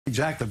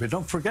Exactly, but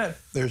don't forget,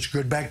 there's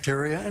good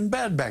bacteria and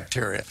bad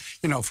bacteria.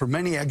 You know, for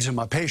many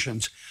eczema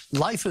patients,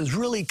 life is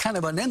really kind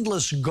of an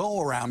endless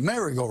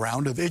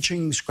merry-go-round of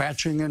itching,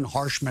 scratching, and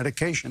harsh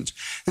medications.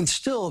 And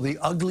still, the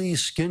ugly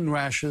skin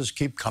rashes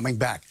keep coming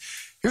back.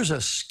 Here's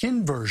a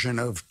skin version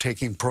of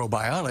taking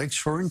probiotics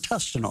for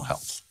intestinal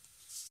health.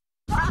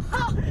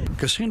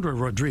 Cassandra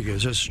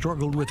Rodriguez has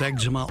struggled with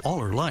eczema all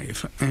her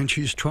life, and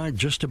she's tried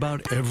just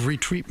about every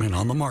treatment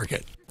on the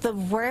market. The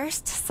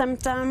worst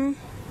symptom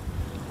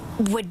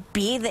would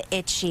be the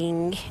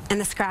itching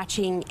and the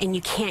scratching, and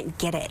you can't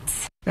get it.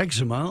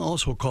 Eczema,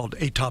 also called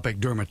atopic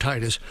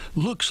dermatitis,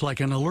 looks like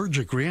an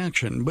allergic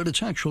reaction, but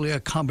it's actually a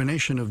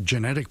combination of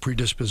genetic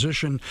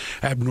predisposition,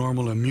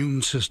 abnormal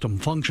immune system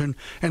function,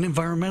 and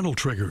environmental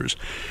triggers.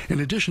 In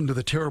addition to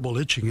the terrible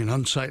itching and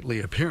unsightly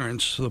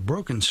appearance, the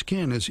broken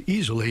skin is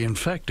easily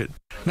infected.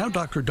 Now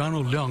Dr.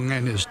 Donald Young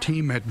and his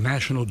team at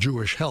National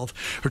Jewish Health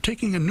are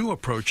taking a new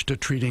approach to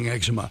treating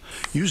eczema,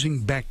 using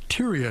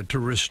bacteria to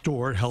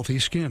restore healthy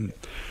skin.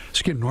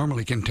 Skin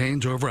normally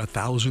contains over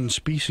 1,000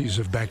 species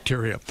of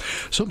bacteria.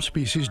 Some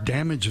species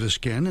damage the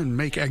skin and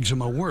make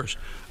eczema worse.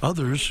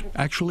 Others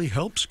actually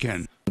help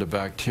skin. The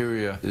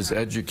bacteria is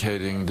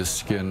educating the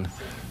skin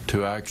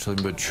to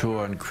actually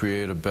mature and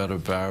create a better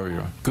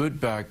barrier.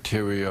 Good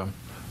bacteria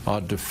are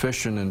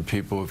deficient in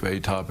people with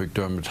atopic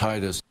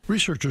dermatitis.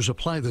 Researchers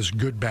apply this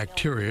good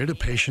bacteria to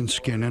patients'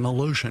 skin in a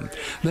lotion,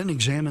 then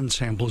examine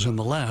samples in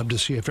the lab to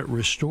see if it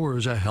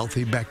restores a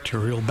healthy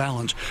bacterial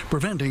balance,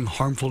 preventing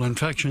harmful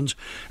infections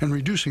and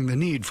reducing the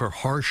need for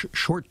harsh,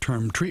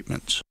 short-term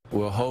treatments.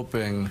 We're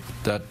hoping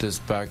that this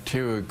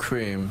bacteria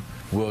cream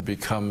will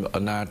become a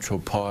natural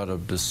part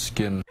of the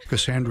skin.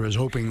 Cassandra is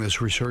hoping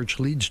this research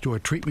leads to a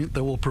treatment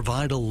that will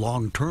provide a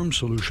long-term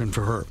solution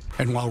for her.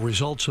 And while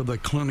results of the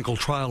clinical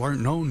trial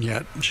aren't known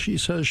yet, she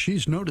says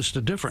she's noticed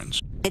a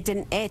difference. It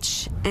didn't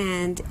itch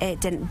and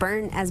it didn't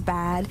burn as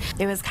bad.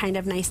 It was kind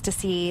of nice to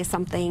see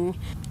something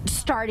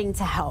starting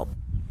to help.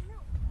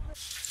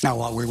 Now,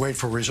 while we wait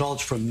for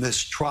results from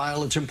this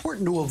trial, it's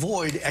important to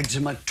avoid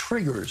eczema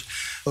triggers.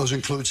 Those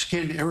include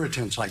skin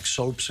irritants like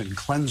soaps and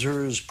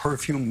cleansers,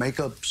 perfume,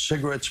 makeup,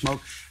 cigarette smoke,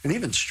 and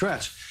even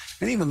stress.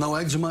 And even though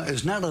eczema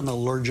is not an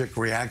allergic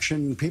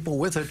reaction, people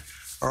with it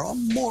are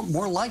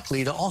more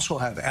likely to also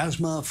have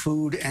asthma,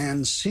 food,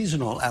 and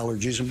seasonal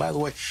allergies. And by the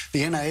way,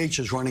 the NIH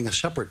is running a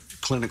separate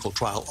clinical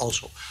trial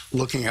also,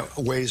 looking at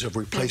ways of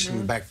replacing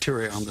the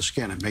bacteria on the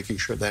skin and making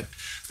sure that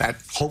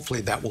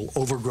hopefully that will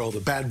overgrow the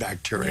bad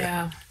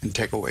bacteria and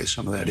take away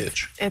some of that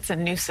itch. It's a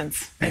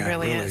nuisance. It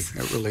really is.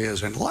 It really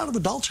is. And a lot of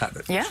adults have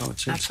it. Yeah, so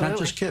it's not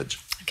just kids.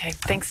 Okay,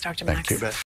 thanks, Dr. Max. You bet.